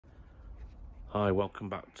Hi, welcome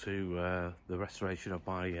back to the restoration of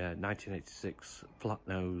my 1986 flat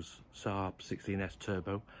nose Saab 16s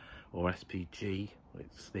Turbo, or SPG.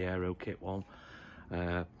 It's the Aero kit one.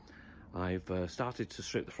 I've started to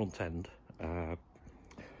strip the front end,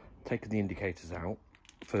 taken the indicators out.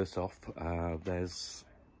 First off, there's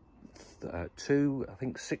two, I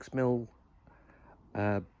think 6mm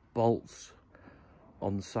bolts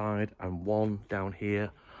on the side and one down here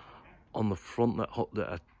on the front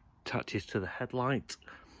that attaches to the headlight.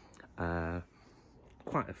 Quite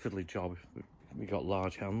a fiddly job. We got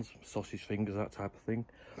large hands, sausage fingers, that type of thing.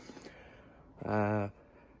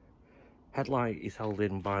 Headlight is held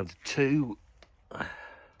in by the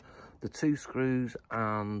two screws,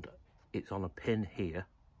 and it's on a pin here.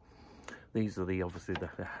 These are obviously the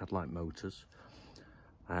headlight motors.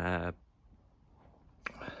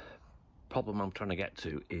 Problem I'm trying to get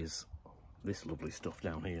to is this lovely stuff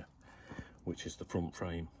down here, which is the front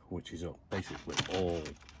frame, which is basically all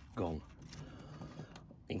gone,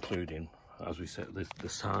 including, as we said, the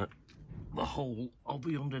side, the whole of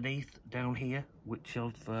the underneath down here, which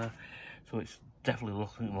so it's definitely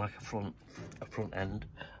looking like a front end.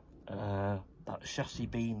 That chassis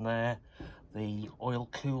beam there, the oil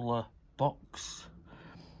cooler box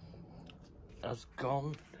has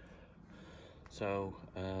gone, so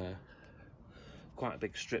quite a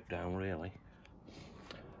big strip down, really.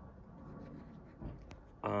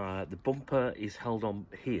 The bumper is held on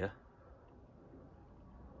here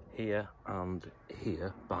and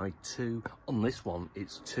here by two. On this one,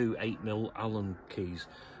 it's two 8mm Allen keys,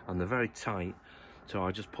 and they're very tight, so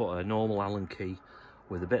I just put a normal Allen key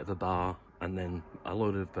with a bit of a bar and then a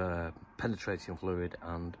load of penetrating fluid,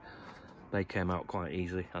 and they came out quite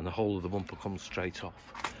easily, and the whole of the bumper comes straight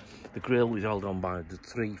off. The grille is held on by the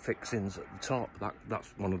three fixings at the top.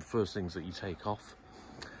 That's one of the first things that you take off.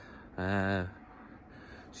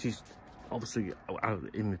 She's obviously,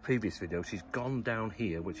 in the previous video, she's gone down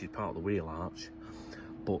here, which is part of the wheel arch,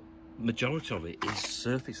 but majority of it is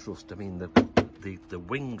surface rust. I mean, the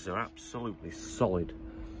wings are absolutely solid,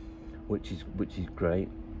 which is great.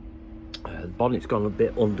 The bonnet's gone a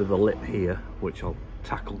bit under the lip here, which I'll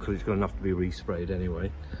tackle because it's going to have to be resprayed anyway.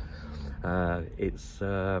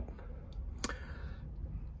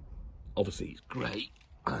 Obviously it's great.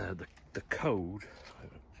 The code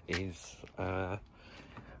is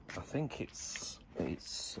I think it's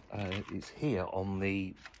here on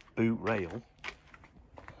the boot rail.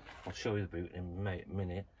 I'll show you the boot in a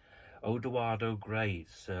minute. Odoardo grade,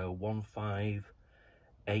 so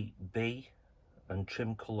 158B, and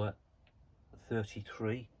trim colour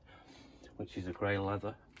 33, which is a grey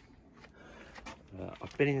leather.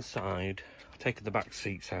 I've been inside, taken the back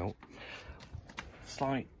seats out.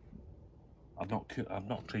 Slight, I've not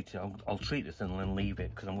treated it. I'll treat this and then leave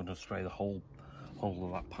it because I'm going to spray the whole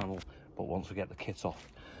of that panel. But once we get the kit off,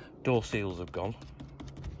 door seals have gone.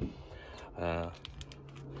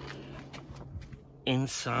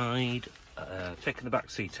 Inside, taking the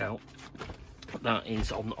back seat out. That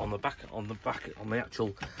is on the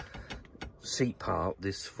actual seat part.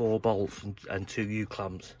 There's 4 bolts and 2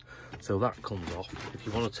 U-clamps, so that comes off. If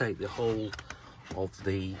you want to take the whole of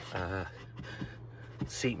the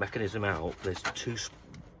seat mechanism out, there's 2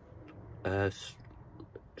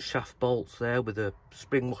 shaft bolts there with a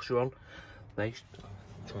spring washer on. They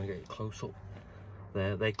try and get it close up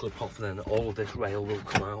there. They clip off, and then all of this rail will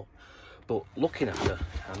come out. But looking at her,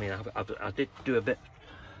 I mean, I did do a bit.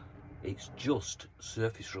 It's just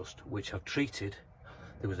surface rust, which I've treated.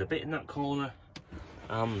 There was a bit in that corner,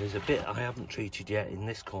 and there's a bit I haven't treated yet in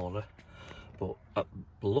this corner. But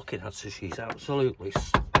looking at her, she's absolutely,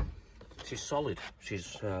 she's solid.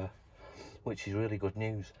 She's which is really good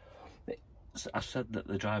news. I said that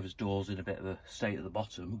the driver's door's in a bit of a state at the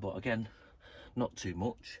bottom, but again, not too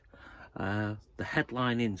much. The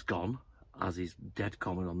headlining's gone, as is dead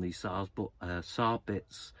common on these Saabs, but Saab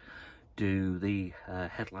bits do the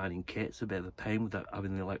headlining kit. It's a bit of a pain without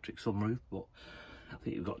having the electric sunroof, but I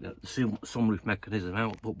think you've got the sunroof mechanism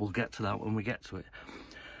out, but we'll get to that when we get to it.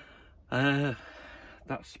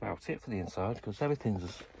 That's about it for the inside, because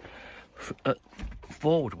everything's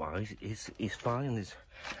forward wise is fine.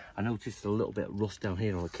 I noticed a little bit of rust down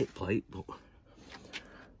here on the kick plate, but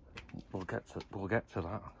we'll get to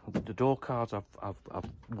that. The door cards I've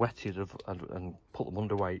wetted and put them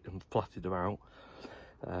under weight and flatted them out.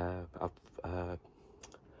 I've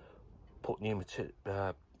put new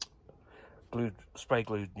spray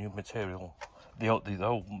glued new material, the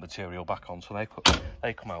old material back on, so they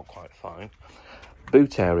come out quite fine.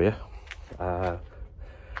 Boot area.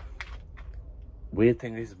 Weird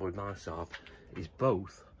thing is with my Saab is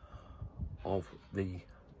both of the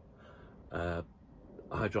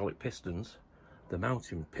hydraulic pistons the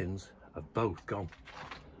mounting pins have both gone.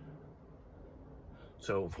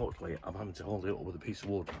 So unfortunately I'm having to hold it up with a piece of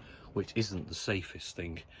wood, which isn't the safest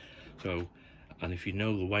thing. So, and if you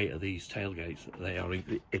know the weight of these tailgates,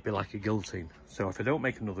 it'd be like a guillotine. So if I don't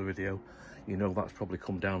make another video, you know that's probably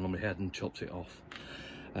come down on my head and chopped it off.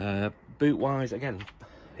 Boot wise, again,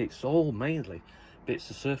 it's all mainly bits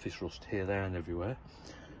of surface rust here, there and everywhere.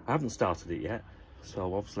 I haven't started it yet,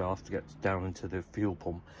 so obviously I'll have to get down into the fuel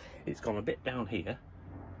pump. It's gone a bit down here,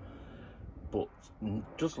 but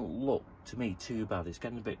doesn't look to me too bad. It's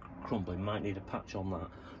getting a bit crumbly, might need a patch on that.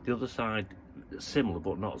 The other side, similar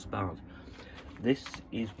but not as bad. This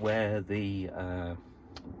is where the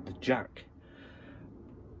jack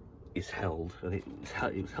is held, and it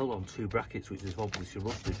was held on 2 brackets, which is obviously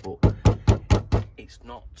rusted, but it's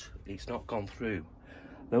not gone through.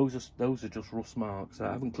 Those are just rust marks.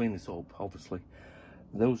 I haven't cleaned this up, obviously.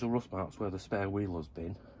 Those are rust marks where the spare wheel has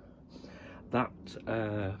been. That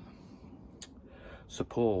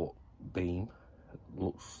support beam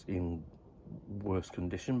looks in worse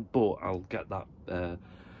condition, but I'll get that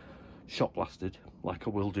shot blasted like I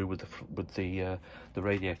will do with the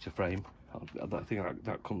radiator frame. I think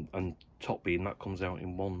that comes, and top beam, that comes out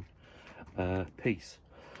in one piece.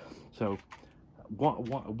 So what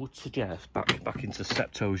I would suggest, back into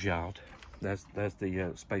Septo's yard, there's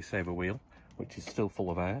the Space Saver wheel, which is still full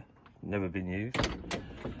of air, never been used.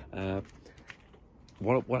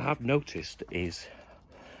 What I've noticed is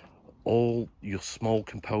all your small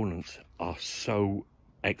components are so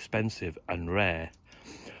expensive and rare.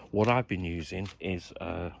 What I've been using is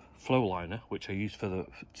flow liner, which I use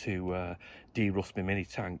to de-rust my mini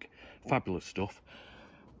tank. Fabulous stuff.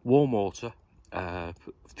 Warm water, a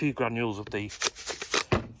few granules of the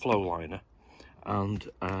flow liner, and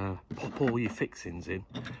pop all your fixings in.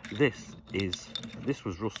 This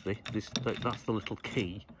was rusty. That's the little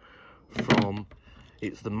key from.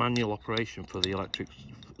 It's the manual operation for the electric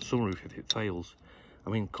sunroof if it fails. I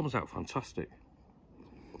mean, it comes out fantastic.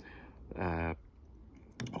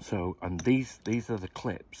 So, and these are the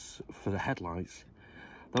clips for the headlights.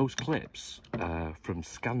 Those clips from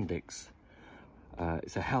Scandix.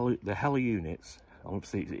 It's the Hella units.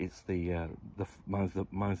 Obviously, it's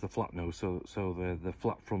mine's the flat nose, so the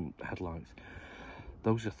flat front headlights.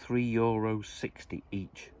 Those are €3.60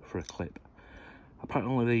 each for a clip.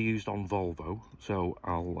 Apparently they're used on Volvo, so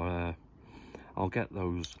I'll get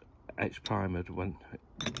those etch primered when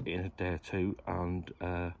in a day or two, and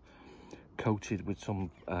coated with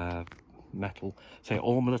some metal. So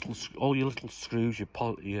all your little screws, your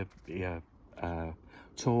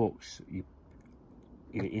torques,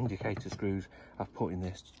 your indicator screws, I've put in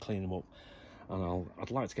this to clean them up. And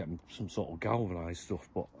I'd like to get some sort of galvanised stuff,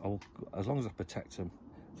 but as long as I protect them.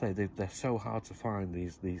 Say they're so hard to find,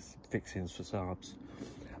 these fixings for Saabs,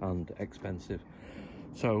 and expensive.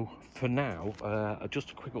 So for now,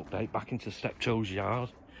 just a quick update back into Septo's yard.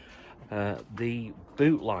 The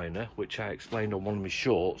boot liner, which I explained on one of my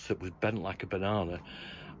shorts, that was bent like a banana,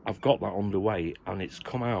 I've got that underway and it's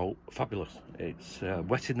come out fabulous. It's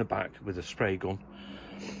wet in the back with a spray gun.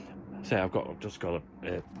 So I've just got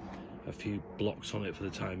a few blocks on it for the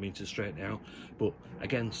time being to straighten it out, but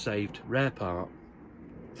again, saved, rare part,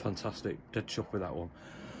 fantastic, dead chuffed with that one.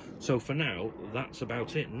 So for now, that's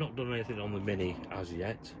about it. Not done anything on the Mini as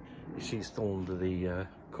yet. You see it's still under the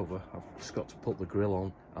cover. I've just got to put the grille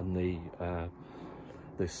on and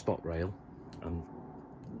the spot rail, and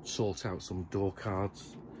sort out some door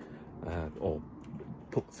cards, or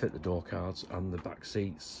fit the door cards and the back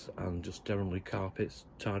seats, and just generally carpets,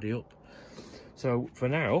 tidy up. So for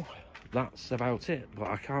now, that's about it. But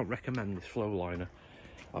I can't recommend this flow liner.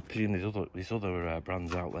 I presume there's other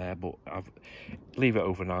brands out there, but leave it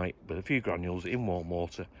overnight with a few granules in warm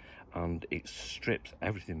water, and it strips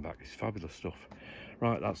everything back. It's fabulous stuff.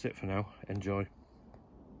 Right, that's it for now. Enjoy.